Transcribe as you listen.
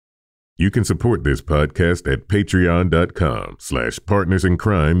You can support this podcast at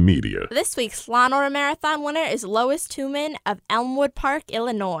patreon.com/partnersincrimemedia. This week's Law & Order Marathon winner is Lois Tuman of Elmwood Park,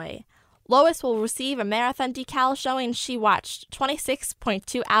 Illinois. Lois will receive a marathon decal showing she watched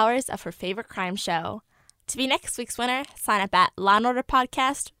 26.2 hours of her favorite crime show. To be next week's winner, sign up at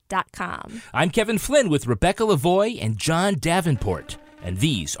lawandorderpodcast.com. I'm Kevin Flynn with Rebecca Lavoie and John Davenport, and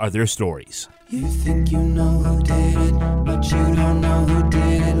these are their stories. You think you know who did it, but you don't know who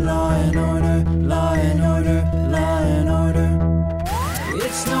did it. Law and order, law and order, law and order.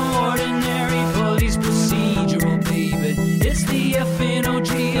 It's no ordinary police procedural, baby. It's the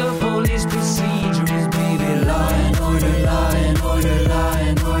FNOG of police procedurals, baby. Law and order, law and order, law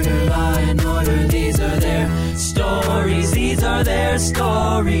and order, law and order. These are their stories, these are their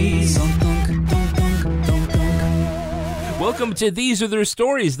stories. Welcome to These Are Their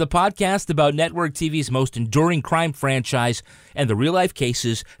Stories, the podcast about network TV's most enduring crime franchise and the real-life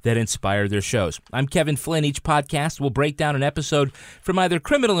cases that inspire their shows. I'm Kevin Flynn. Each podcast will break down an episode from either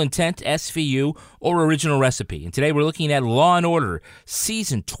Criminal Intent, SVU, or Original Recipe. And today we're looking at Law & Order,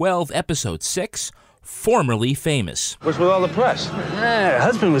 Season 12, Episode 6, Formerly Famous. What's with all the press? Her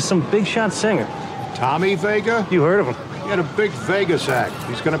husband was some big shot singer. Tommy Vega? You heard of him. He had a big Vegas act.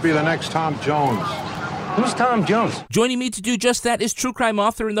 He's going to be the next Tom Jones. Who's Tom Jones? Joining me to do just that is true crime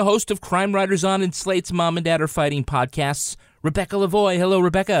author and the host of Crime Writers On and Slate's Mom and Dad Are Fighting podcasts, Rebecca Lavoie. Hello,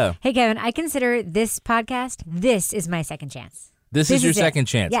 Rebecca. Hey, Kevin, I consider this podcast, this is my second chance. This is your second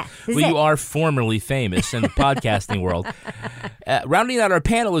chance. Yeah, well, you are formerly famous in the podcasting world. Rounding out our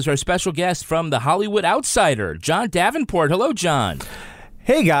panel is our special guest from The Hollywood Outsider, John Davenport. Hello, John.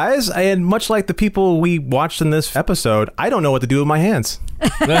 Hey, guys, and much like the people we watched in this episode, I don't know what to do with my hands.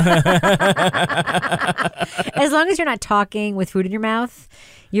 As long as you're not talking with food in your mouth,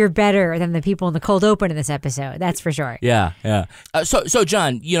 you're better than the people in the cold open in this episode. That's for sure. Yeah. So,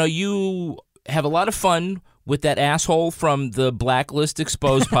 John, you have a lot of fun with that asshole from the Blacklist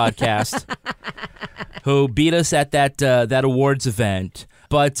Exposed podcast who beat us at that awards event.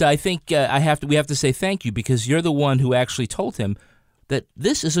 But I think we have to say thank you because you're the one who actually told him that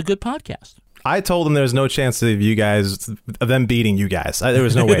this is a good podcast. I told them there was no chance of them beating you guys. There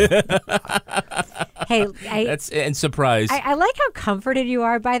was no way. Hey, and surprise. I like how comforted you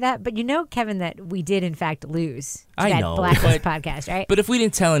are by that, but you know, Kevin, that we did in fact lose I that know, Blacklist podcast, right? But if we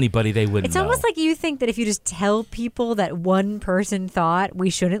didn't tell anybody, they wouldn't It's know. almost like you think that if you just tell people that one person thought we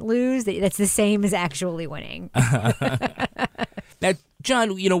shouldn't lose, that's the same as actually winning. Now,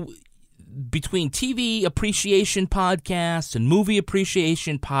 John, between TV appreciation podcasts and movie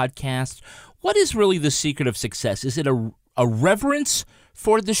appreciation podcasts, what is really the secret of success? Is it a reverence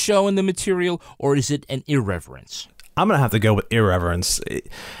for the show and the material, or is it an irreverence? I'm going to have to go with irreverence.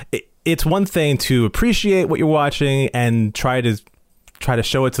 It's one thing to appreciate what you're watching and try to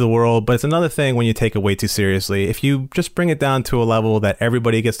show it to the world, but it's another thing when you take it way too seriously. If you just bring it down to a level that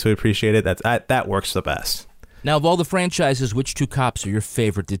everybody gets to appreciate it, that works the best. Now, of all the franchises, which two cops are your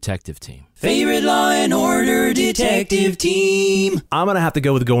favorite detective team? Favorite Law and Order detective team? I'm going to have to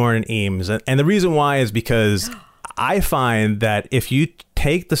go with Gorin and Eames. And the reason why is because I find that if you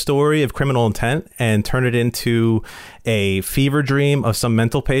take the story of Criminal Intent and turn it into a fever dream of some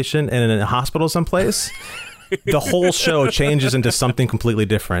mental patient in a hospital someplace, the whole show changes into something completely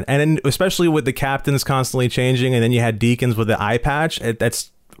different. And especially with the captains constantly changing, and then you had Deakins with the eye patch,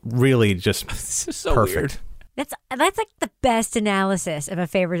 that's really just so perfect. Weird. That's like the best analysis of a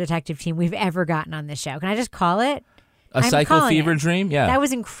favorite detective team we've ever gotten on this show. Can I just call it? A psycho fever dream? Yeah. That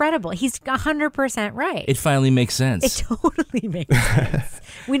was incredible. He's 100% right. It finally makes sense. It totally makes sense.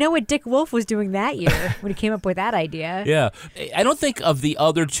 We know what Dick Wolf was doing that year when he came up with that idea. Yeah. I don't think of the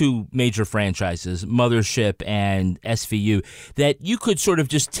other two major franchises, Mothership and SVU, that you could sort of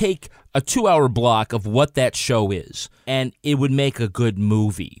just take a 2-hour block of what that show is, and it would make a good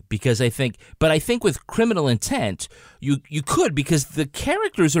movie. Because I think with Criminal Intent, you could, because the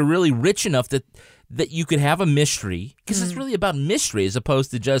characters are really rich enough that you could have a mystery, because it's really about mystery as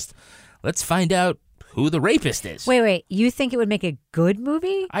opposed to just, let's find out who the rapist is. Wait, you think it would make a good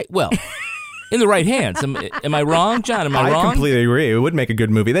movie? In the right hands. Am I wrong, John? Am I wrong? I completely agree. It would make a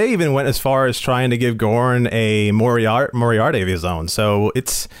good movie. They even went as far as trying to give Gorin a Moriarty of his own. So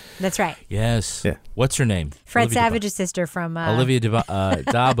it's... That's right. Yes. Yeah. What's her name? Fred Savage's sister from... Olivia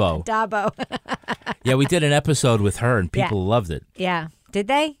Dabo. Dabo. Yeah, we did an episode with her, and people loved it. Yeah. Did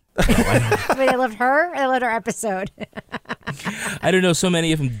they? They loved her or they loved our episode? I don't know. So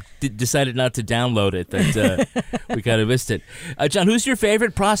many of them decided not to download it that we kind of missed it. John, who's your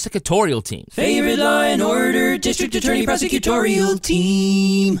favorite prosecutorial team? Favorite Law and Order District Attorney Prosecutorial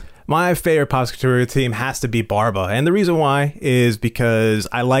Team? My favorite Pascagoula team has to be Barba. And the reason why is because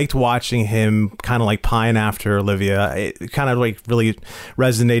I liked watching him kind of like pine after Olivia. It kind of like really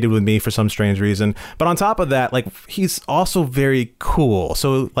resonated with me for some strange reason. But on top of that, like he's also very cool.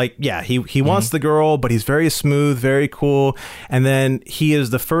 So like, yeah, he wants the girl, but he's very smooth, very cool. And then he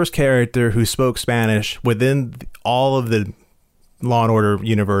is the first character who spoke Spanish within all of the Law and Order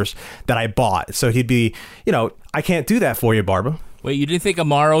universe that I bought. So he'd be, I can't do that for you, Barba. Wait, you didn't think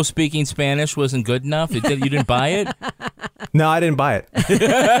Amaro speaking Spanish wasn't good enough? You didn't buy it? No, I didn't buy it.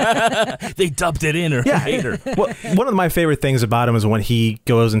 They dubbed it in or later. Well, one of my favorite things about him is when he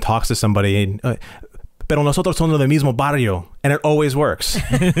goes and talks to somebody and, pero nosotros somos del mismo barrio, and it always works.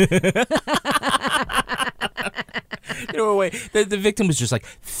 The victim was just like,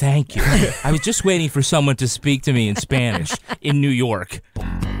 thank you. I was just waiting for someone to speak to me in Spanish in New York.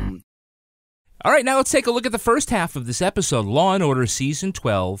 All right, now let's take a look at the first half of this episode, Law & Order Season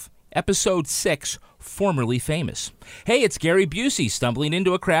 12, Episode 6, Formerly Famous. Hey, it's Gary Busey stumbling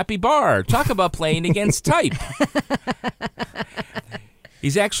into a crappy bar. Talk about playing against type.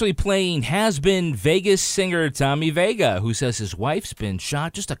 He's actually playing has-been Vegas singer Tommy Vega, who says his wife's been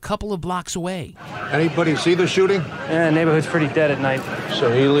shot just a couple of blocks away. Anybody see the shooting? Yeah, neighborhood's pretty dead at night.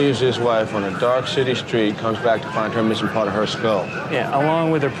 So he leaves his wife on a dark city street, comes back to find her missing part of her skull. Yeah, along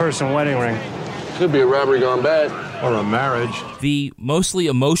with her purse and wedding ring. Could be a robbery gone bad. Or a marriage. The mostly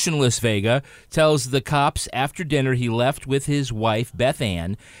emotionless Vega tells the cops after dinner he left with his wife, Beth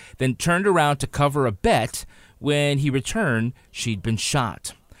Ann, then turned around to cover a bet. When he returned, she'd been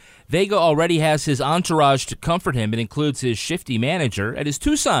shot. Vega already has his entourage to comfort him. It includes his shifty manager and his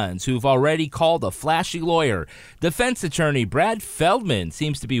two sons, who've already called a flashy lawyer. Defense attorney Brad Feldman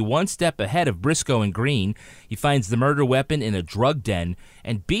seems to be one step ahead of Briscoe and Green. He finds the murder weapon in a drug den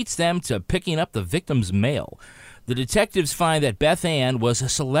and beats them to picking up the victim's mail. The detectives find that Beth Ann was a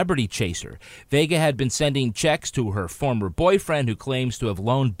celebrity chaser. Vega had been sending checks to her former boyfriend, who claims to have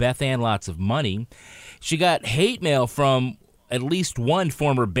loaned Beth Ann lots of money. She got hate mail from at least one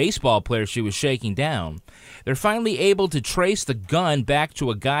former baseball player she was shaking down. They're finally able to trace the gun back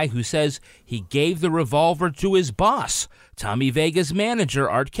to a guy who says he gave the revolver to his boss, Tommy Vega's manager,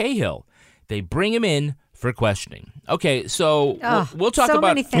 Art Cahill. They bring him in for questioning. Okay, so we'll talk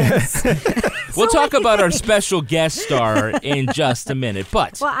about many things. We'll talk about our special guest star in just a minute.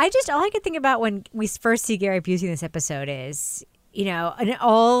 But all I could think about when we first see Gary Busey in this episode is, in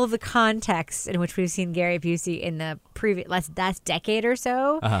all the contexts in which we've seen Gary Busey in the previous last decade or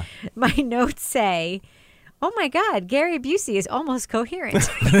so, my notes say, oh my God, Gary Busey is almost coherent.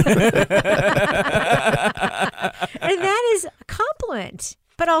 And that is a compliment,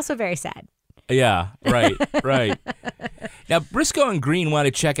 but also very sad. Yeah, right. Now, Briscoe and Green want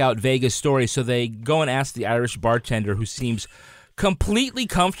to check out Vega's story, so they go and ask the Irish bartender, who seems completely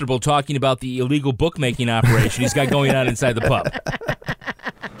comfortable talking about the illegal bookmaking operation he's got going on inside the pub.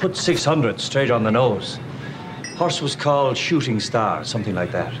 Put 600 straight on the nose. Horse was called Shooting Star, something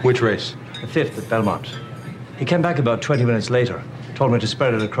like that. Which race? The 5th at Belmont. He came back about 20 minutes later, told me to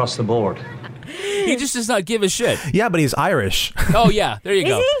spread it across the board. He just does not give a shit. Yeah, but he's Irish. Oh, yeah, there you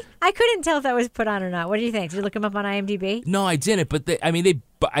go. Is he? I couldn't tell if that was put on or not. What do you think? Did you look him up on IMDb? No, I didn't. But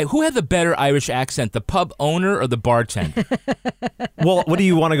who had the better Irish accent, the pub owner or the bartender? Well, what do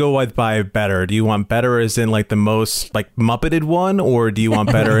you want to go with by better? Do you want better as in like the most like Muppeted one, or do you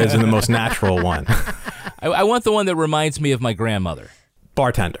want better as in the most natural one? I want the one that reminds me of my grandmother.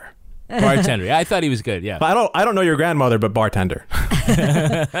 Bartender. Bartender. I thought he was good. Yeah. But I don't know your grandmother, but bartender.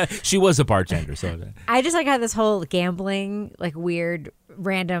 She was a bartender. So I just like how this whole gambling, like weird,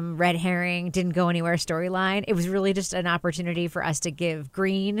 random red herring, didn't go anywhere storyline. It was really just an opportunity for us to give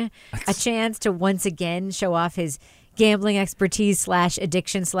Green a chance to once again show off his gambling expertise /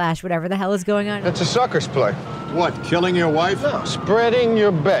 addiction / whatever the hell is going on. It's a sucker's play. What, killing your wife? No, spreading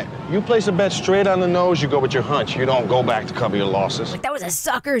your bet. You place a bet straight on the nose, you go with your hunch. You don't go back to cover your losses. Like, that was a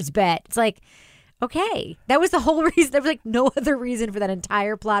sucker's bet. It's like, okay, that was the whole reason. There was like no other reason for that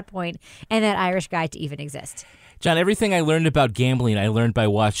entire plot point and that Irish guy to even exist. John, everything I learned about gambling, I learned by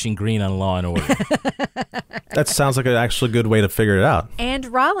watching Green on Law & Order. That sounds like an actually good way to figure it out. And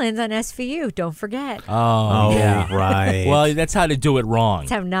Rollins on SVU, don't forget. Oh yeah. Right. Well, that's how to do it wrong.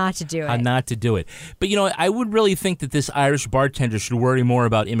 That's how not to do it. How not to do it. But, I would really think that this Irish bartender should worry more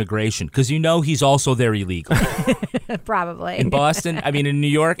about immigration, because he's also there illegal. Probably. In Boston? In New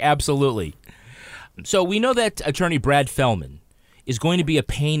York? Absolutely. So we know that attorney Brad Feldman is going to be a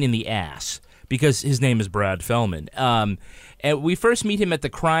pain in the ass, because his name is Brad Feldman. And we first meet him at the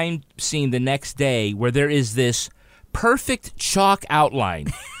crime scene the next day, where there is this perfect chalk outline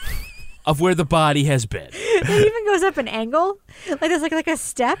of where the body has been. It even goes up an angle, like there's like a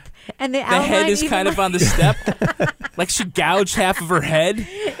step, and the head is kind of on the step, like she gouged half of her head.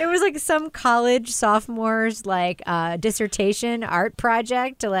 It was like some college sophomore's like dissertation art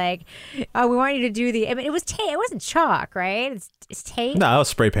project to like, we want you to do the. I mean, it was tape. It wasn't chalk, right? It's tape. No, it was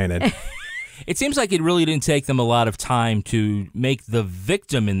spray painted. It seems like it really didn't take them a lot of time to make the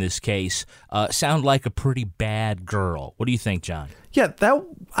victim in this case sound like a pretty bad girl. What do you think, John? Yeah,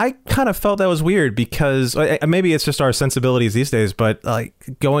 I kind of felt that was weird because maybe it's just our sensibilities these days, but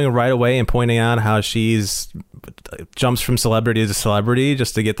like going right away and pointing out how she's jumps from celebrity to celebrity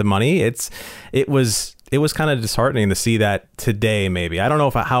just to get the money. It was kind of disheartening to see that today. Maybe I don't know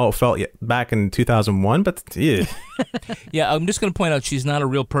how it felt back in 2001, but yeah. Yeah, I'm just going to point out she's not a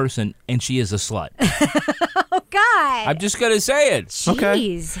real person and she is a slut. Oh God! I'm just going to say it.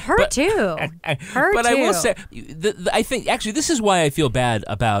 Jeez, her too. Her but too. I will say, I think actually this is why I feel bad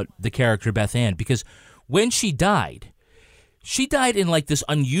about the character Beth Ann, because when she died in like this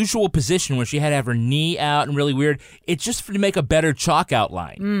unusual position where she had to have her knee out and really weird. It's just to make a better chalk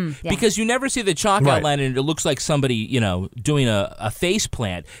outline. Because you never see the chalk outline and it looks like somebody, doing a face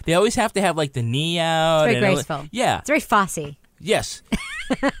plant. They always have to have like the knee out. It's very graceful. Yeah. It's very Fosse. Yes.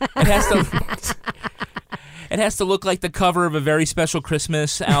 It has to look like the cover of a very special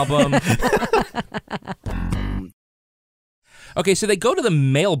Christmas album. Okay, so they go to the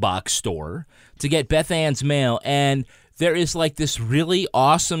mailbox store to get Beth Ann's mail, and there is like this really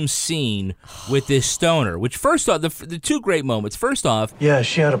awesome scene with this stoner, which first off, the two great moments. First off... Yeah,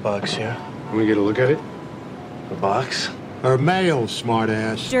 she had a box here. Can we get a look at it? A box? Her mail,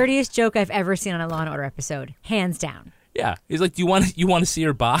 smartass. Dirtiest joke I've ever seen on a Law & Order episode. Hands down. Yeah. He's like, do you want to see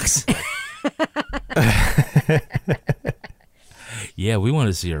her box? Yeah, we want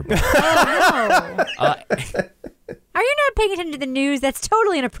to see her box. Oh, no. Are you not paying attention to the news? That's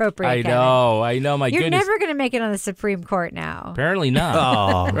totally inappropriate, I Kevin. know. My You're goodness. never going to make it on the Supreme Court now. Apparently not.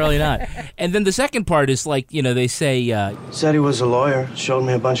 Oh. Really not. And then the second part is like, they say... Said he was a lawyer. Showed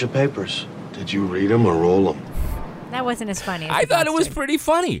me a bunch of papers. Did you read them or roll them? That wasn't as funny as I the thought it was bastard. pretty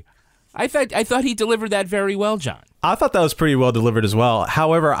funny. I thought he delivered that very well, John. I thought that was pretty well delivered as well.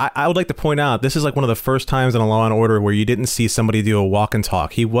 However, I would like to point out this is like one of the first times in a Law and Order where you didn't see somebody do a walk and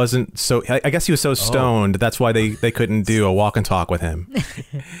talk. He wasn't so. I guess he was so stoned. That's why they couldn't do a walk and talk with him.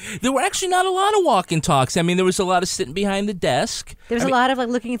 There were actually not a lot of walk and talks. I mean, there was a lot of sitting behind the desk. There was a lot of like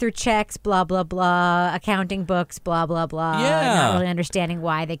looking through checks, blah, blah, blah, accounting books, blah, blah, blah. Yeah. Not really understanding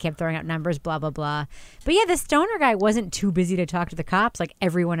why they kept throwing out numbers, blah, blah, blah. But yeah, the stoner guy wasn't too busy to talk to the cops like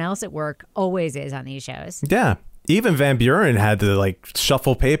everyone else at work always is on these shows. Yeah. Even Van Buren had to like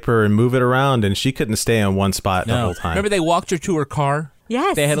shuffle paper and move it around, and she couldn't stay in one spot the whole time. Remember they walked her to her car?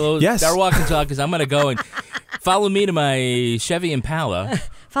 Yes. They had a little... Yes. They were walking talk because I'm going to go and follow me to my Chevy Impala.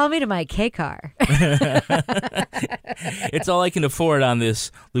 Follow me to my K car. It's all I can afford on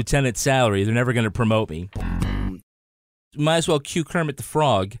this lieutenant salary. They're never going to promote me. Might as well cue Kermit the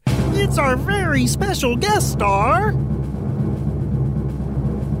Frog. It's our very special guest star,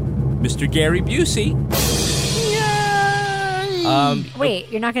 Mr. Gary Busey. Wait,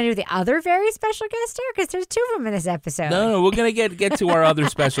 you're not going to do the other very special guest star? Because there's two of them in this episode. No, we're going to get to our other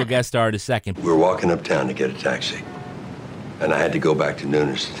special guest star in a second. We were walking uptown to get a taxi, and I had to go back to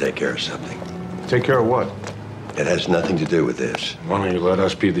Nunes to take care of something. Take care of what? It has nothing to do with this. Why don't you let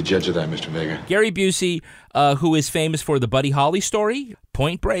us be the judge of that, Mr. Vega? Gary Busey, who is famous for the Buddy Holly story,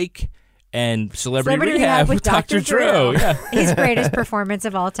 Point Break, and Celebrity Rehab with Dr. Drew. Yeah. His greatest performance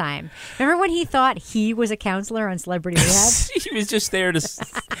of all time. Remember when he thought he was a counselor on Celebrity Rehab? He was just there to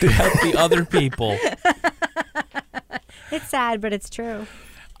help the other people. It's sad, but it's true.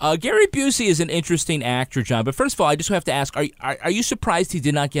 Gary Busey is an interesting actor, John. But first of all, I just have to ask, are you surprised he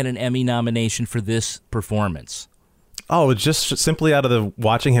did not get an Emmy nomination for this performance? Oh, just simply out of the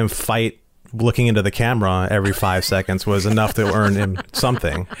watching him fight, looking into the camera every 5 seconds was enough to earn him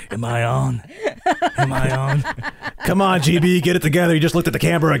something. Am I on? Am I on? Come on, GB, get it together. You just looked at the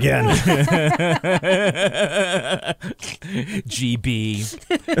camera again. GB.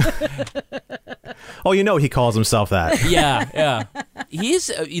 Oh, he calls himself that. Yeah. He's,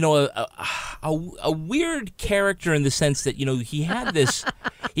 a weird character in the sense that, he had this,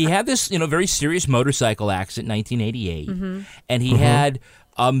 very serious motorcycle accident in 1988. Mm-hmm. And he had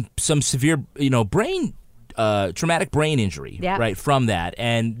some severe, traumatic brain injury, right, from that.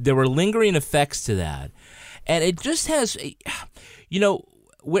 And there were lingering effects to that. And it just has,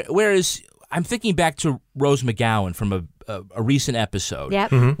 whereas I'm thinking back to Rose McGowan from a recent episode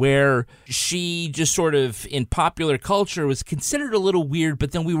where she just sort of in popular culture was considered a little weird,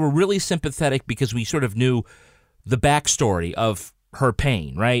 but then we were really sympathetic because we sort of knew the backstory of her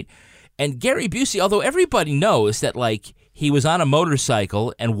pain, right? And Gary Busey, although everybody knows that, like, he was on a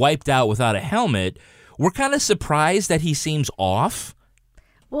motorcycle and wiped out without a helmet, we're kind of surprised that he seems off.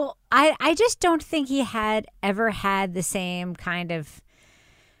 Well, I just don't think he had ever had the same kind of...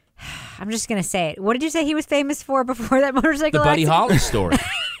 I'm just going to say it. What did you say he was famous for before that motorcycle The Buddy accident? Holly story.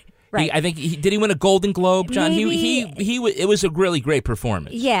 Right. I think did he win a Golden Globe, John? Maybe, It was a really great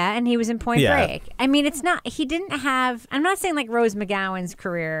performance. Yeah, and he was in Point Break. I mean, it's not. He didn't have. I'm not saying like Rose McGowan's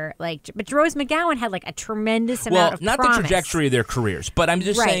career, but Rose McGowan had like a tremendous amount of not promise. the trajectory of their careers, but I'm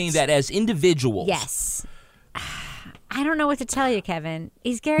just saying that as individuals. Yes. I don't know what to tell you, Kevin.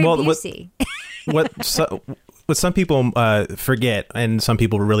 He's Gary Busey. What some people forget and some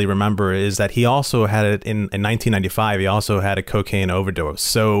people really remember is that he also had it in 1995. He also had a cocaine overdose.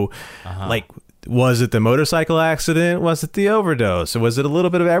 So, like, was it the motorcycle accident? Was it the overdose? Or was it a little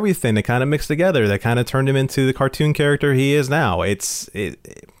bit of everything that kind of mixed together that kind of turned him into the cartoon character he is now?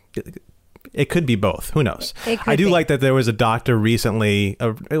 It could be both. Who knows? I do like that there was a doctor recently,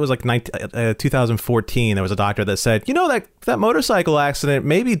 it was like 2014, there was a doctor that said, you know, that motorcycle accident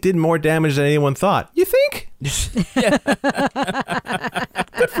maybe did more damage than anyone thought. You think?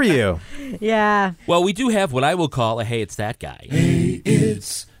 Good for you. Yeah. Well, we do have what I will call a Hey, It's That Guy. Hey,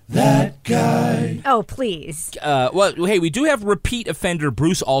 it's that guy. Oh, please. We do have repeat offender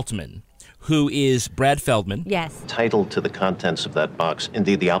Bruce Altman, who is Brad Feldman. Yes. Title to the contents of that box,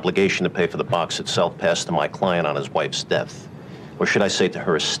 indeed the obligation to pay for the box itself, passed to my client on his wife's death. Or should I say to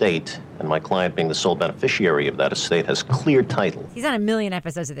her estate, and my client being the sole beneficiary of that estate has clear title. He's on 1 million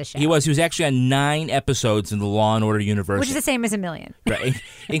episodes of this show. He was actually on 9 episodes in the Law & Order universe. Which is the same as 1 million. Right.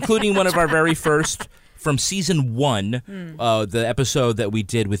 Including one of our very first from season 1, the episode that we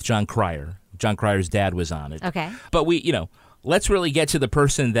did with John Cryer. John Cryer's dad was on it. Okay. But let's really get to the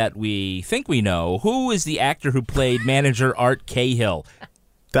person that we think we know. Who is the actor who played manager Art Cahill?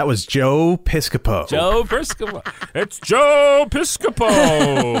 That was Joe Piscopo. Joe Piscopo. It's Joe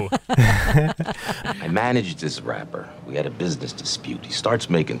Piscopo. I managed this rapper. We had a business dispute. He starts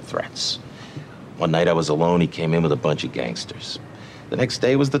making threats. One night I was alone. He came in with a bunch of gangsters. The next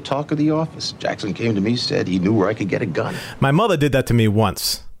day was the talk of the office. Jackson came to me, said he knew where I could get a gun. My mother did that to me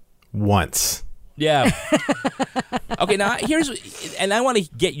once. Yeah. Okay, now and I want to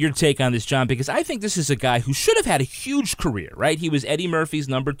get your take on this, John, because I think this is a guy who should have had a huge career, right? He was Eddie Murphy's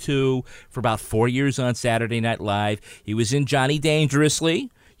number 2 for about 4 years on Saturday Night Live. He was in Johnny Dangerously.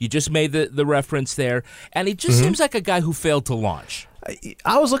 You just made the reference there. And he just seems like a guy who failed to launch.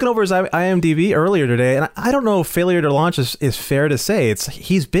 I was looking over his IMDb earlier today, and I don't know if failure to launch is fair to say.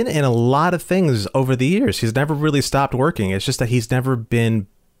 He's been in a lot of things over the years. He's never really stopped working. It's just that he's never been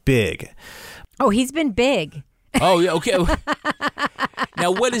big. Oh, he's been big. Oh, yeah, okay.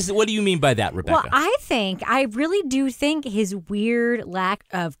 Now, what do you mean by that, Rebecca? Well, I really do think his weird lack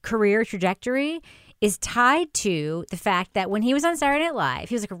of career trajectory is tied to the fact that when he was on Saturday Night Live,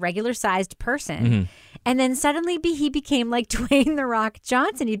 he was like a regular-sized person. And then suddenly he became like Dwayne "The Rock"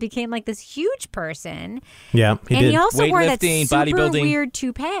 Johnson. He became like this huge person. Yeah, he did. And he also wore that Weightlifting, super bodybuilding. weird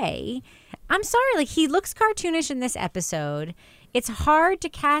toupee. I'm sorry, like he looks cartoonish in this episode. It's hard to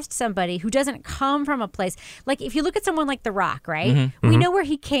cast somebody who doesn't come from a place. Like, if you look at someone like The Rock, right? We know where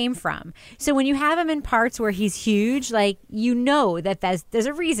he came from. So when you have him in parts where he's huge, like, you know that there's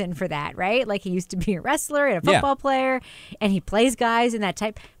a reason for that, right? Like, he used to be a wrestler and a football player, and he plays guys in that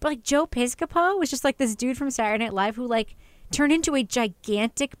type. But, like, Joe Piscopo was just, like, this dude from Saturday Night Live who, like, turned into a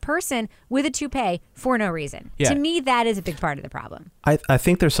gigantic person with a toupee for no reason. Yeah. To me, that is a big part of the problem. I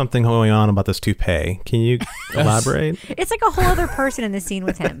think there's something going on about this toupee. Can you elaborate? It's like a whole other person in the scene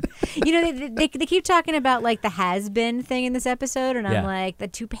with him. You know, they keep talking about like the has-been thing in this episode, and I'm like, the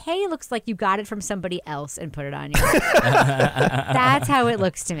toupee looks like you got it from somebody else and put it on you. That's how it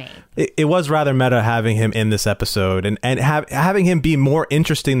looks to me. It was rather meta having him in this episode and having him be more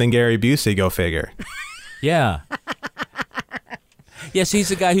interesting than Gary Busey, go figure. Yeah. Yes, he's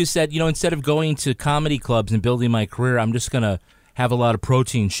the guy who said, instead of going to comedy clubs and building my career, I'm just going to have a lot of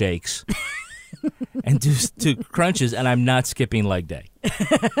protein shakes and do crunches, and I'm not skipping leg day.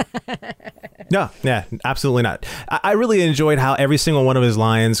 No, yeah, absolutely not. I really enjoyed how every single one of his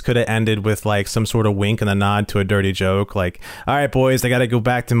lines could have ended with like some sort of wink and a nod to a dirty joke. Like, all right, boys, I got to go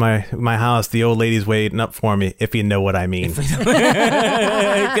back to my house. The old lady's waiting up for me, if you know what I mean. Could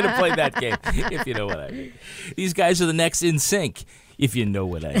have played that game, if you know what I mean. These guys are the next In Sync, if you know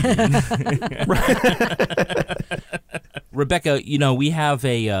what I mean. Rebecca, we have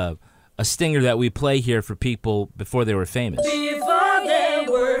a stinger that we play here for people before they were famous. Before they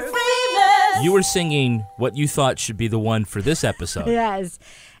were famous. You were singing what you thought should be the one for this episode. Yes.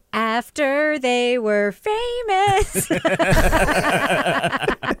 After they were famous.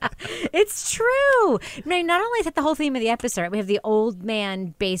 It's true. No, not only is that the whole theme of the episode, we have the old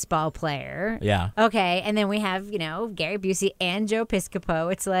man baseball player. Yeah. Okay, and then we have, Gary Busey and Joe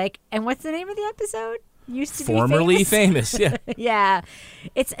Piscopo. It's like, and what's the name of the episode? Used to Formerly be famous. Yeah. Yeah.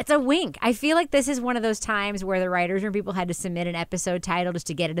 It's a wink. I feel like this is one of those times where the writers or people had to submit an episode title just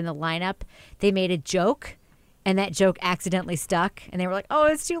to get it in the lineup. They made a joke, and that joke accidentally stuck, and they were like, oh,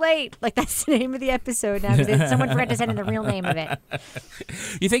 it's too late. Like, that's the name of the episode now because someone forgot to send in the real name of it.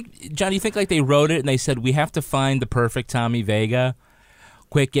 You think, John, like they wrote it and they said, we have to find the perfect Tommy Vega?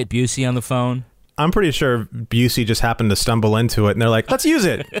 Quick, get Busey on the phone? I'm pretty sure Busey just happened to stumble into it, and they're like, let's use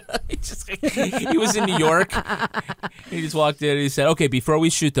it. He was in New York. He just walked in and he said, okay, before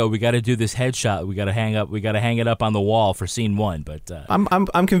we shoot, though, we got to do this headshot. We got to hang it up on the wall for scene 1. But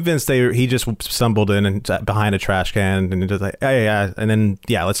I'm convinced he just stumbled in and behind a trash can and just like, hey, yeah, and then,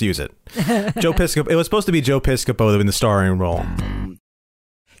 yeah, let's use it. Joe Piscopo. It was supposed to be Joe Piscopo in the starring role.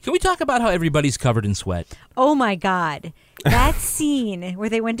 Can we talk about how everybody's covered in sweat? Oh, my God. That scene where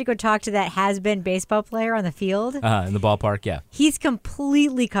they went to go talk to that has-been baseball player on the field. In the ballpark, yeah. He's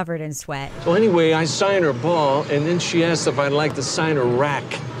completely covered in sweat. So anyway, I signed her ball, and then she asked if I'd like to sign her rack.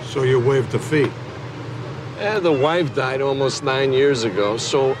 So you waived the fee? The wife died almost 9 years ago,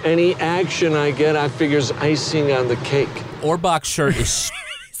 so any action I get, I figure's icing on the cake. Orbach's shirt is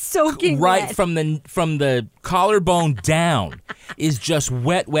soaking right wet. from the collarbone down is just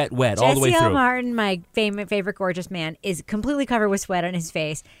wet all the way Jesse through. L. Martin, my favorite gorgeous man, is completely covered with sweat on his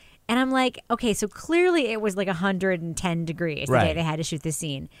face. And I'm like, okay, so clearly it was like 110 degrees the day they had to shoot this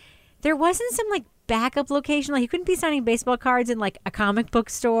scene. There wasn't some like backup location. Like, you couldn't be signing baseball cards in like a comic book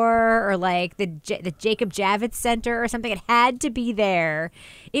store or like the Jacob Javits Center or something. It had to be there.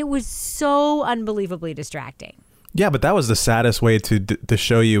 It was so unbelievably distracting. Yeah, but that was the saddest way to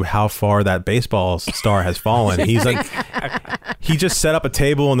show you how far that baseball star has fallen. He's like, he just set up a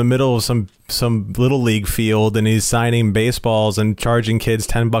table in the middle of some little league field, and he's signing baseballs and charging kids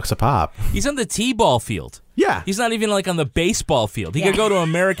 $10 a pop. He's on the t-ball field. Yeah, he's not even like on the baseball field. He could go to an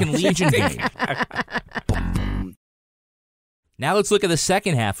American Legion game. Now let's look at the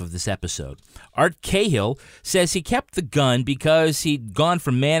second half of this episode. Art Cahill says he kept the gun because he'd gone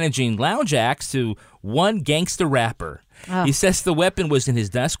from managing lounge acts to one gangster rapper. Oh. He says the weapon was in his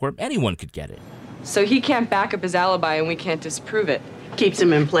desk where anyone could get it. So he can't back up his alibi and we can't disprove it. Keeps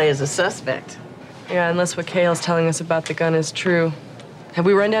him in play as a suspect. Yeah, unless what Cahill's telling us about the gun is true. Have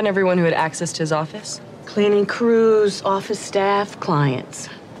we run down everyone who had access to his office? Cleaning crews, office staff, clients.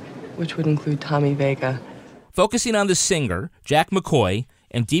 Which would include Tommy Vega. Focusing on the singer, Jack McCoy,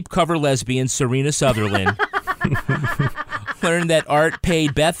 and deep cover lesbian Serena Sutherland, learned that Art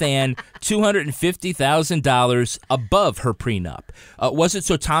paid Beth Ann $250,000 above her prenup. Was it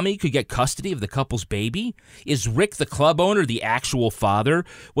so Tommy could get custody of the couple's baby? Is Rick, the club owner, the actual father?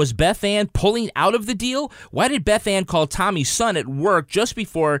 Was Beth Ann pulling out of the deal? Why did Beth Ann call Tommy's son at work just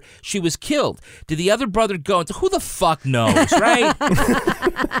before she was killed? Did the other brother go into who the fuck knows, right?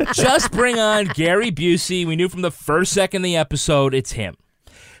 Just bring on Gary Busey. We knew from the first second of the episode it's him.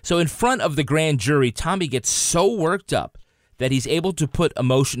 So in front of the grand jury, Tommy gets so worked up that he's able to put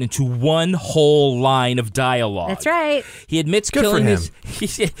emotion into one whole line of dialogue. That's right. He admits killing his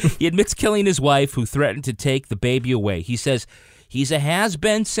wife, who threatened to take the baby away. He says he's a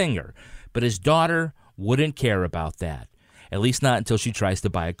has-been singer, but his daughter wouldn't care about that. At least not until she tries to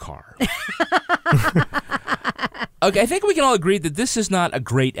buy a car. Okay, I think we can all agree that this is not a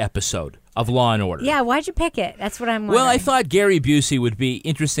great episat of Law & Order. Yeah, why'd you pick it? That's what I'm wondering. Well, I thought Gary Busey would be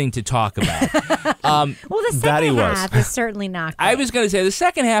interesting to talk about. Well, the second half is certainly not great. I was going to say, the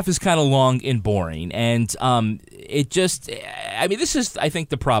second half is kind of long and boring, and it just, I mean, this is, I think,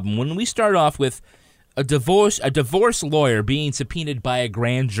 the problem. When we start off with a divorce lawyer being subpoenaed by a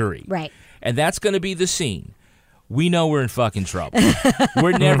grand jury, right, and that's going to be the scene, we know we're in fucking trouble.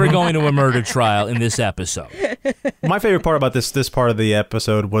 We're never going to a murder trial in this episode. My favorite part about this part of the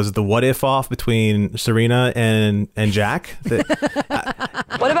episode was the what if off between Serena and Jack.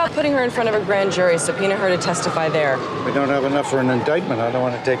 What about putting her in front of a grand jury, subpoena her to testify there? We don't have enough for an indictment. I don't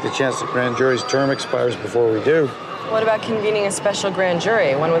want to take the chance the grand jury's term expires before we do. What about convening a special grand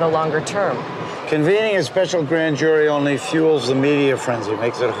jury, one with a longer term? Convening a special grand jury only fuels the media frenzy,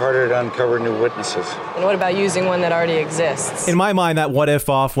 makes it harder to uncover new witnesses. And what about using one that already exists? In my mind, that what if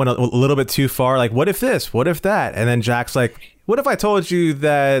off went a little bit too far. Like, what if this? What if that? And then Jack's like, what if I told you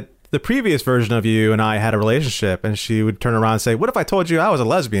that the previous version of you and I had a relationship? And she would turn around and say, what if I told you I was a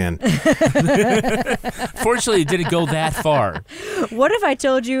lesbian? Fortunately, it didn't go that far. What if I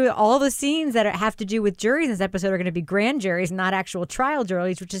told you all the scenes that have to do with juries in this episode are going to be grand juries, not actual trial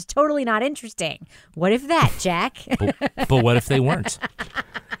juries, which is totally not interesting? What if that, Jack? But what if they weren't?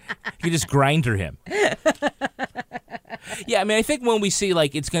 You just grinder him. Yeah, I mean, I think when we see,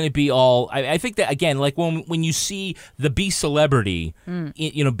 like, it's going to be all... I think that, again, like, when you see the B-celebrity,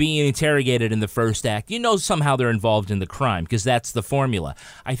 you know, being interrogated in the first act, you know somehow they're involved in the crime, because that's the formula.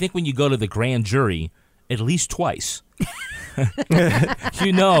 I think when you go to the grand jury, at least twice...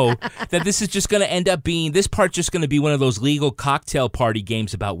 you know that this is just going to end up being, this part's just going to be one of those legal cocktail party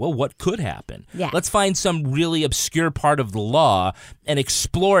games about, well, what could happen? Yeah. Let's find some really obscure part of the law and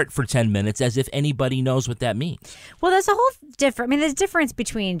explore it for 10 minutes as if anybody knows what that means. Well, there's a whole different, I mean, there's a difference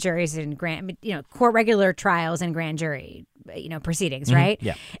between juries and court regular trials and grand jury, proceedings, right?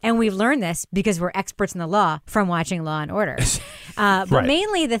 Yeah. And we've learned this because we're experts in the law from watching Law and Order. But Right.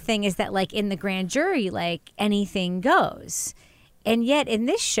 mainly the thing is that, like, in the grand jury, like, anything goes. And yet in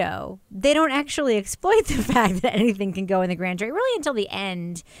this show, they don't actually exploit the fact that anything can go in the grand jury, really until the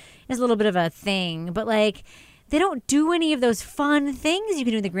end. It's a little bit of a thing. But, like, they don't do any of those fun things you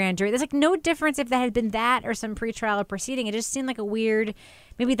can do in the grand jury. There's, like, no difference if that had been that or some pretrial proceeding. It just seemed like a weird...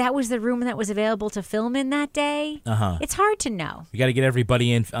 Maybe that was the room that was available to film in that day. Uh-huh. It's hard to know. You got to get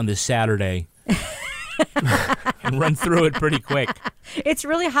everybody in on this Saturday and run through it pretty quick. It's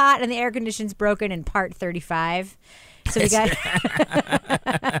really hot and the air conditioning's broken in part 35. So we got...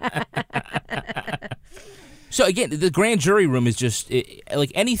 So again, the grand jury room is just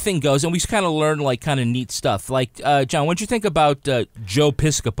like anything goes, and we kind of learn like kind of neat stuff. Like John, what'd you think about Joe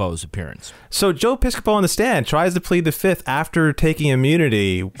Piscopo's appearance? So Joe Piscopo on the stand tries to plead the fifth after taking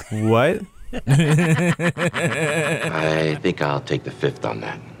immunity. What? I think I'll take the fifth on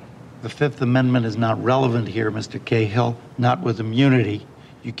that. The Fifth Amendment is not relevant here, Mr. Cahill. Not with immunity.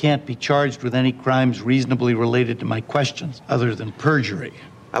 You can't be charged with any crimes reasonably related to my questions, other than perjury.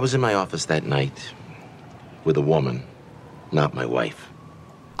 I was in my office that night with a woman, not my wife.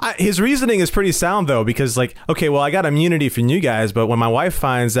 His reasoning is pretty sound, though, because, like, okay, well, I got immunity from you guys, but when my wife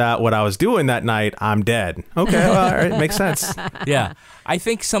finds out what I was doing that night, I'm dead. Okay, well, all right, makes sense. Yeah. I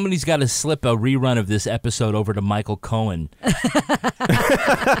think somebody's got to slip a rerun of this episode over to Michael Cohen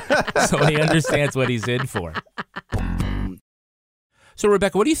so he understands what he's in for. So,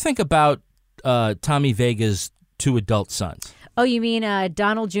 Rebecca, what do you think about Tommy Vega's two adult sons? Oh, you mean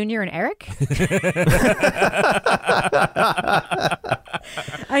Donald Jr. and Eric?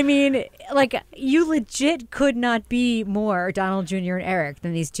 I mean, like, you legit could not be more Donald Jr. and Eric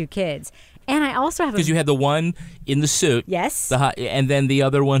than these two kids. And I also have because you had the one in the suit, yes, and then the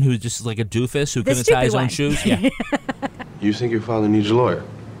other one who's just like a doofus who couldn't tie his own shoes. Yeah. You think your father needs a lawyer?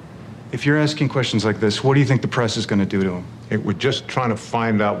 If you're asking questions like this, what do you think the press is going to do to him? We're just trying to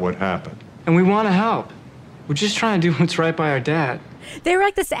find out what happened. And we want to help. We're just trying to do what's right by our dad. They were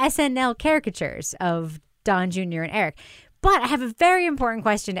like this SNL caricatures of Don Jr. and Eric. But I have a very important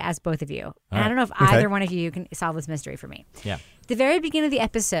question to ask both of you. And I don't know if either one of you can solve this mystery for me. Yeah. At the very beginning of the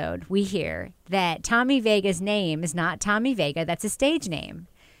episode, we hear that Tommy Vega's name is not Tommy Vega. That's a stage name.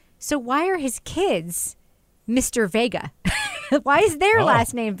 So why are his kids Mr. Vega? Why is their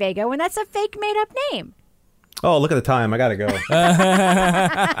last name Vega when that's a fake made-up name? Oh, look at the time. I got to go.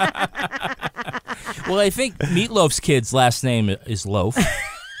 Well, I think Meatloaf's kid's last name is Loaf.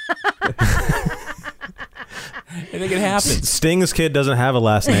 I think it happens. Sting's kid doesn't have a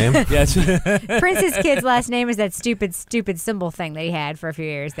last name. Yes. Prince's kid's last name is that stupid symbol thing that he had for a few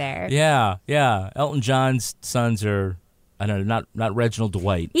years there. Yeah, yeah. Elton John's sons are, I don't know, not Reginald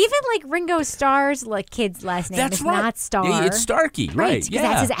Dwight. Even like Ringo Starr's kid's last name is not Starr. Yeah, it's Starkey, right? Yeah,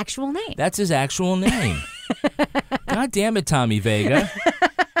 that's his actual name. That's his actual name. God damn it, Tommy Vega.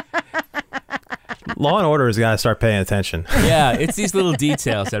 Law and Order has got to start paying attention. Yeah, it's these little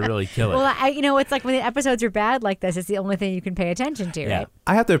details that really kill it. Well, it's like when the episodes are bad like this, it's the only thing you can pay attention to, right?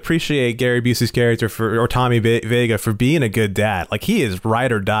 I have to appreciate Gary Busey's character or Tommy Vega for being a good dad. Like, he is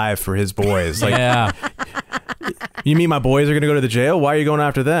ride or die for his boys. Like, yeah. You mean my boys are going to go to the jail? Why are you going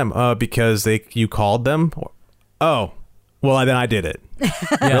after them? Because you called them? Oh, well, then I did it.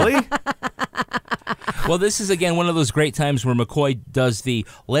 Really? Well, this is, again, one of those great times where McCoy does the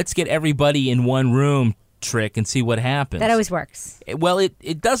let's get everybody in one room trick and see what happens. That always works. Well,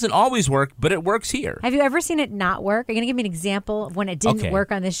 it doesn't always work, but it works here. Have you ever seen it not work? Are you going to give me an example of when it didn't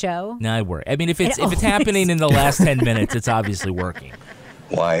work on the show? No, it worked. I mean, if it's happening in the last 10 minutes, it's obviously working.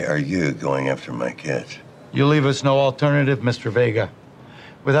 Why are you going after my kids? You leave us no alternative, Mr. Vega.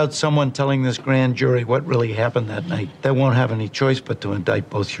 Without someone telling this grand jury what really happened that night, they won't have any choice but to indict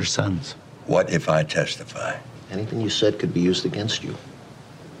both your sons. What if I testify? Anything you said could be used against you.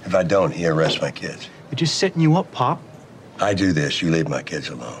 If I don't, he arrests my kids. We're just setting you up, Pop. I do this, you leave my kids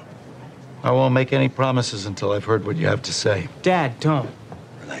alone. I won't make any promises until I've heard what you have to say. Dad, don't.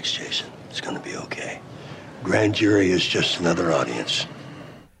 Relax, Jason. It's gonna be okay. Grand jury is just another audience.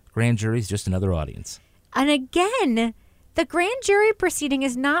 Grand jury's just another audience. And again, the grand jury proceeding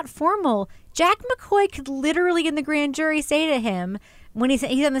is not formal. Jack McCoy could literally in the grand jury say to him when he's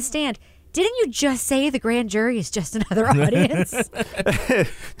on the stand, didn't you just say the grand jury is just another audience?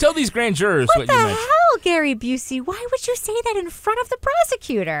 Tell these grand jurors what the you meant. hell, Gary Busey? Why would you say that in front of the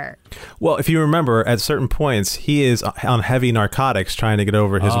prosecutor? Well, if you remember, at certain points, he is on heavy narcotics trying to get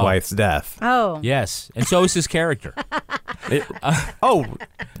over his wife's death. Oh. Yes, and so is his character. Right.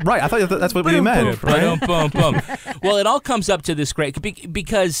 I thought that's what you meant. Right? Well, it all comes up to this great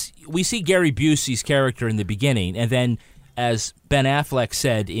because we see Gary Busey's character in the beginning, and then, as Ben Affleck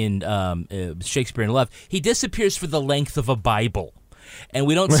said in Shakespeare in Love, he disappears for the length of a Bible, and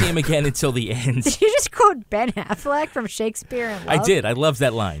we don't see him again until the end. Did you just quote Ben Affleck from Shakespeare in Love? I did. I love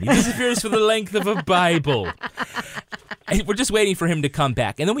that line. He disappears for the length of a Bible. And we're just waiting for him to come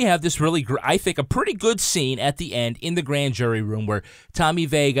back. And then we have this really, I think, a pretty good scene at the end in the grand jury room where Tommy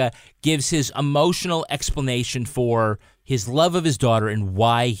Vega gives his emotional explanation for his love of his daughter and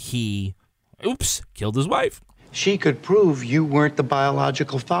why he, killed his wife. She could prove you weren't the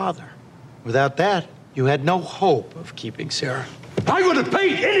biological father. Without that, you had no hope of keeping Sarah. I would have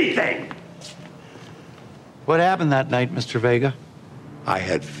paid anything! What happened that night, Mr. Vega? I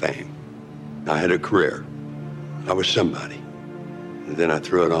had fame. I had a career. I was somebody. And then I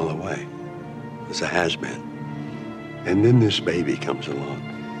threw it all away as a has-been. And then this baby comes along.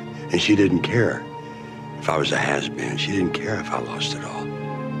 And she didn't care if I was a has-been. She didn't care if I lost it all.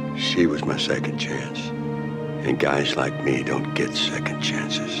 She was my second chance. And guys like me don't get second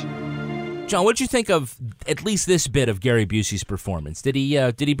chances. John, what did you think of at least this bit of Gary Busey's performance? Did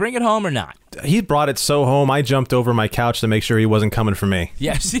he bring it home or not? He brought it so home, I jumped over my couch to make sure he wasn't coming for me.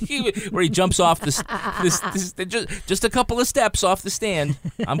 Yeah, where he jumps off just a couple of steps off the stand.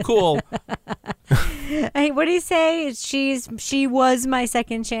 I'm cool. Hey, what did he say? She was my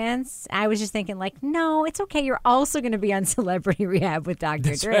second chance. I was just thinking, like, no, it's okay. You're also going to be on Celebrity Rehab with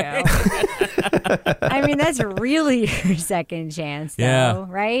Dr. Drew. Right. I mean, that's really your second chance, though,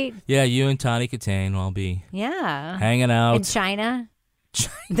 right? Yeah, you and Tawny Katane will all be hanging out. In China.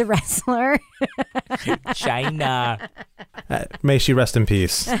 The wrestler. China. May she rest in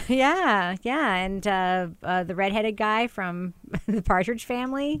peace. Yeah. And the redheaded guy from the Partridge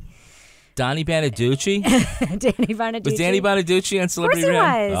Family. Donnie Bonaducci? Danny Bonaducci. Was Danny Bonaducci on Celebrity Rehab? Of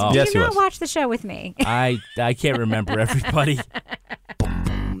course he was. was. Did you not watch the show with me? I can't remember everybody.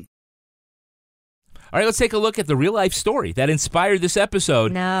 All right, let's take a look at the real-life story that inspired this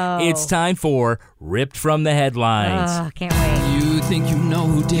episode. No. It's time for Ripped from the Headlines. Oh, can't wait. You think you know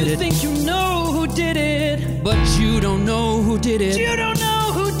who did it. You think you know who did it. But you don't know who did it. You don't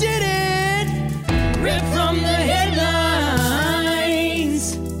know who did it. Ripped from the Headlines.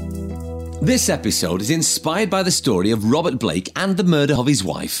 This episode is inspired by the story of Robert Blake and the murder of his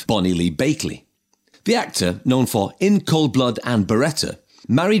wife, Bonnie Lee Bakley. The actor, known for In Cold Blood and Beretta,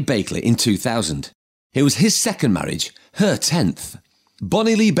 married Bakley in 2000. It was his second marriage, her 10th.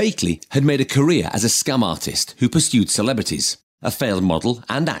 Bonnie Lee Bakley had made a career as a scam artist who pursued celebrities. A failed model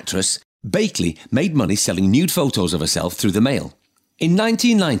and actress, Bakley made money selling nude photos of herself through the mail. In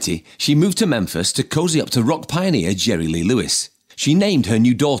 1990, she moved to Memphis to cozy up to rock pioneer Jerry Lee Lewis. She named her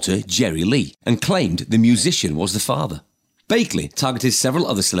new daughter Jerry Lee and claimed the musician was the father. Bakley targeted several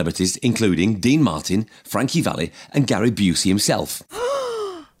other celebrities, including Dean Martin, Frankie Valli, and Gary Busey himself.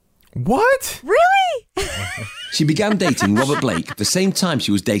 What? Really? She began dating Robert Blake the same time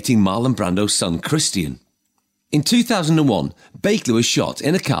she was dating Marlon Brando's son, Christian. In 2001, Bakley was shot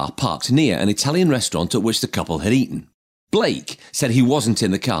in a car parked near an Italian restaurant at which the couple had eaten. Blake said he wasn't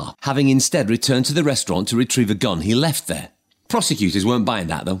in the car, having instead returned to the restaurant to retrieve a gun he left there. Prosecutors weren't buying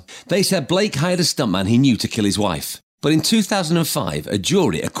that, though. They said Blake hired a stuntman he knew to kill his wife. But in 2005, a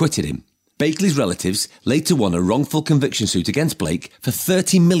jury acquitted him. Bakley's relatives later won a wrongful conviction suit against Blake for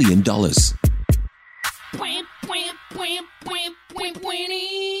 $30 million.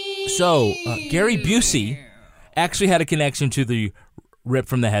 So, Gary Busey actually had a connection to the Ripped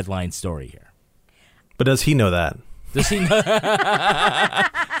from the Headlines story here. But does he know that? Does he know?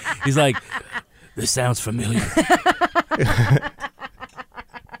 He's like, this sounds familiar.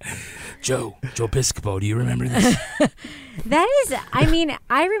 Joe Piscopo, do you remember this? That is, I mean,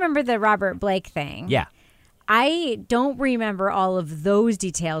 I remember the Robert Blake thing. Yeah. I don't remember all of those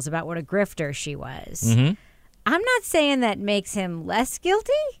details about what a grifter she was. Mm-hmm. I'm not saying that makes him less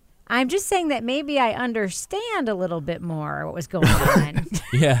guilty. I'm just saying that maybe I understand a little bit more what was going on.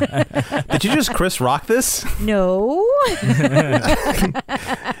 Yeah. Did you just Chris Rock this? No.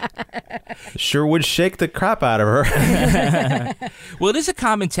 Sure would shake the crap out of her. Well, it is a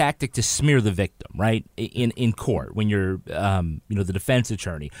common tactic to smear the victim, right? In court when you're, the defense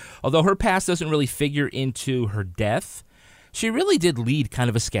attorney. Although her past doesn't really figure into her death, she really did lead kind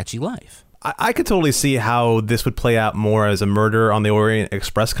of a sketchy life. I could totally see how this would play out more as a Murder on the Orient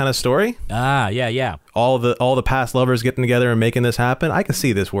Express kind of story. Ah, yeah. All the past lovers getting together and making this happen. I could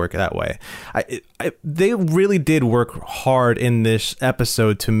see this work that way. They really did work hard in this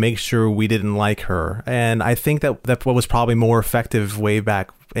episode to make sure we didn't like her. And I think that was probably more effective way back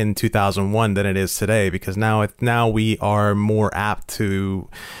in 2001 than it is today, because now we are more apt to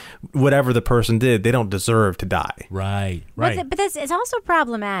whatever the person did, they don't deserve to die. Right. But it's also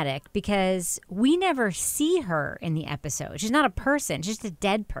problematic because we never see her in the episode. She's not a person. She's just a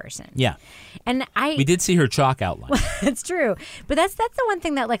dead person. Yeah. And we did see her chalk outline. That's true. But that's the one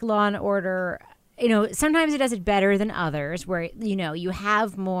thing that like Law and Order, sometimes it does it better than others where, you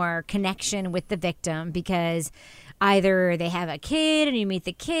have more connection with the victim because either they have a kid and you meet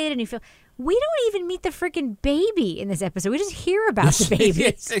the kid and you feel... We don't even meet the freaking baby in this episode. We just hear about the baby.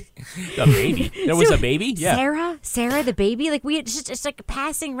 The baby? There was a baby? Yeah. Sarah, the baby. Like it's like a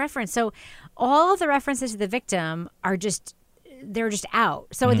passing reference. So all of the references to the victim they're just out.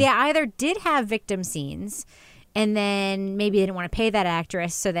 So they either did have victim scenes and then maybe they didn't want to pay that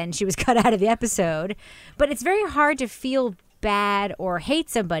actress, so then she was cut out of the episode. But it's very hard to feel bad or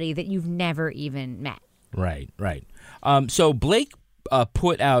hate somebody that you've never even met. Right. So Blake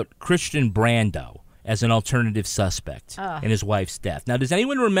put out Christian Brando as an alternative suspect in his wife's death. Now, does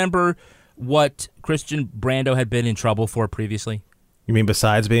anyone remember what Christian Brando had been in trouble for previously? You mean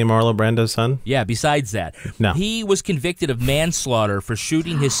besides being Marlon Brando's son? Yeah, besides that. No. He was convicted of manslaughter for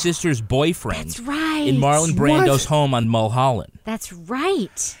shooting his sister's boyfriend That's right. in Marlon Brando's home on Mulholland. That's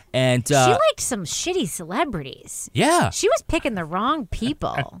right. And she liked some shitty celebrities. Yeah. She was picking the wrong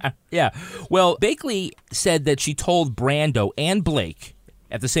people. Yeah. Well, Bakley said that she told Brando and Blake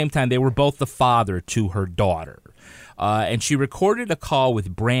at the same time they were both the father to her daughter. And she recorded a call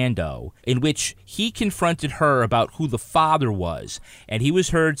with Brando in which he confronted her about who the father was. And he was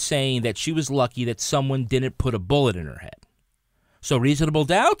heard saying that she was lucky that someone didn't put a bullet in her head. So reasonable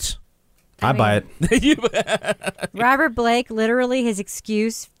doubt? I buy it. Robert Blake, literally his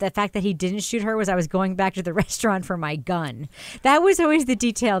excuse, the fact that he didn't shoot her was I was going back to the restaurant for my gun. That was always the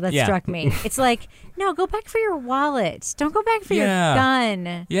detail that struck me. It's like, no, go back for your wallet. Don't go back for your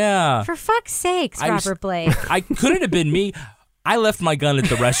gun. Yeah. For fuck's sakes, Robert Blake. I couldn't have been me. I left my gun at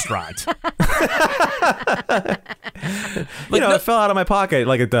the restaurant. It fell out of my pocket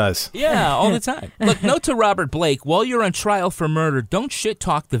like it does. Yeah, all the time. Look, note to Robert Blake, while you're on trial for murder, don't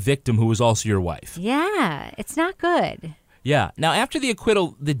shit-talk the victim who was also your wife. Yeah, it's not good. Yeah. Now, after the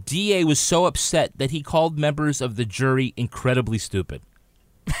acquittal, the DA was so upset that he called members of the jury incredibly stupid.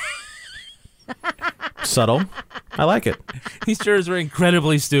 Subtle. I like it. These jurors were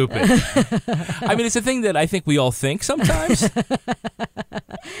incredibly stupid. I mean, it's a thing that I think we all think sometimes.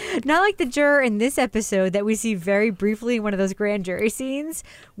 Not like the juror in this episode that we see very briefly in one of those grand jury scenes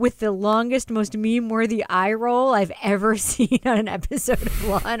with the longest, most meme-worthy eye roll I've ever seen on an episode of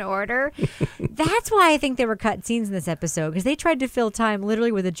Law and Order. That's why I think there were cut scenes in this episode, because they tried to fill time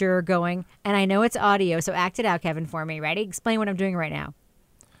literally with a juror going, and I know it's audio, so act it out, Kevin, for me. Ready? Explain what I'm doing right now.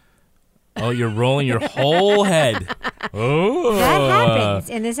 Oh, you're rolling your whole head. Oh. That happens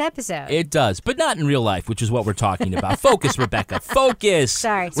in this episode. It does, but not in real life, which is what we're talking about. Focus, Rebecca. Focus.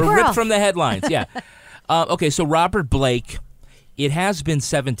 Sorry. We're Squirrel. ripped from the headlines. Yeah. Okay, so Robert Blake, it has been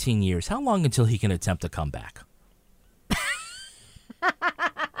 17 years. How long until he can attempt a comeback?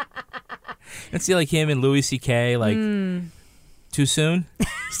 Let's see, like him and Louis C.K., like... Too soon?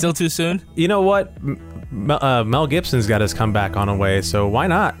 Still too soon? You know what? Mel Gibson's got his comeback on the way, so why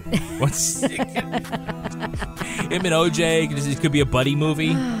not? What's him and OJ? It could be a buddy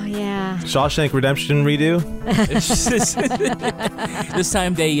movie. Oh, yeah. Shawshank Redemption redo? This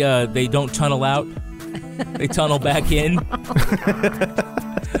time they don't tunnel out. They tunnel back in.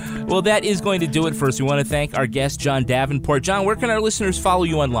 Well, that is going to do it for us. We want to thank our guest, John Davenport. John, where can our listeners follow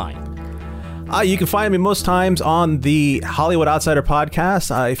you online? You can find me most times on the Hollywood Outsider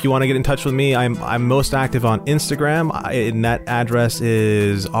podcast. If you want to get in touch with me, I'm most active on Instagram, and that address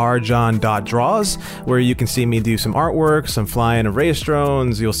is rjohn.draws, where you can see me do some artwork, some flying of race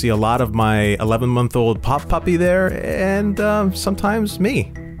drones. You'll see a lot of my 11-month-old pop puppy there, and sometimes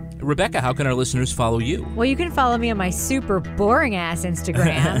me. Rebecca, how can our listeners follow you? Well, you can follow me on my super boring ass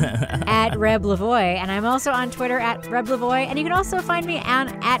Instagram at Reb Lavoie, and I'm also on Twitter at Reb Lavoie, and you can also find me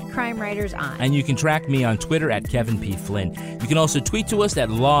at Crime Writers On. And you can track me on Twitter at Kevin P. Flynn. You can also tweet to us at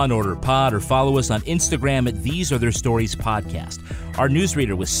Law & Order Pod or follow us on Instagram at These Are Their Stories Podcast. Our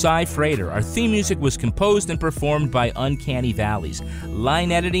newsreader was Cy Frater. Our theme music was composed and performed by Uncanny Valleys.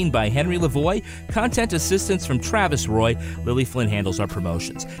 Line editing by Henry Lavoie. Content assistance from Travis Roy. Lily Flynn handles our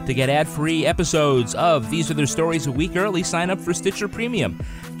promotions. To get ad-free episodes of These Are Their Stories a week early, sign up for Stitcher Premium.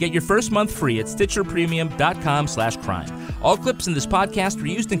 Get your first month free at stitcherpremium.com/crime. All clips in this podcast were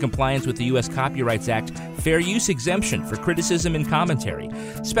used in compliance with the U.S. Copyrights Act Fair Use Exemption for criticism and commentary.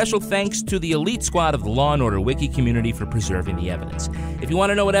 Special thanks to the elite squad of the Law & Order Wiki community for preserving the evidence. If you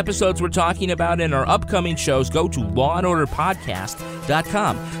want to know what episodes we're talking about in our upcoming shows, go to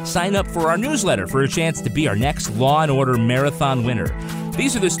lawandorderpodcast.com. Sign up for our newsletter for a chance to be our next Law & Order Marathon winner.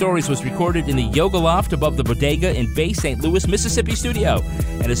 These Are the Stories was recorded in the Yoga Loft above the Bodega in Bay St. Louis, Mississippi studio,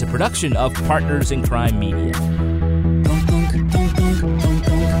 and is a production of Partners in Crime Media.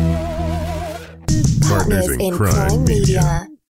 Partners in Crime Media.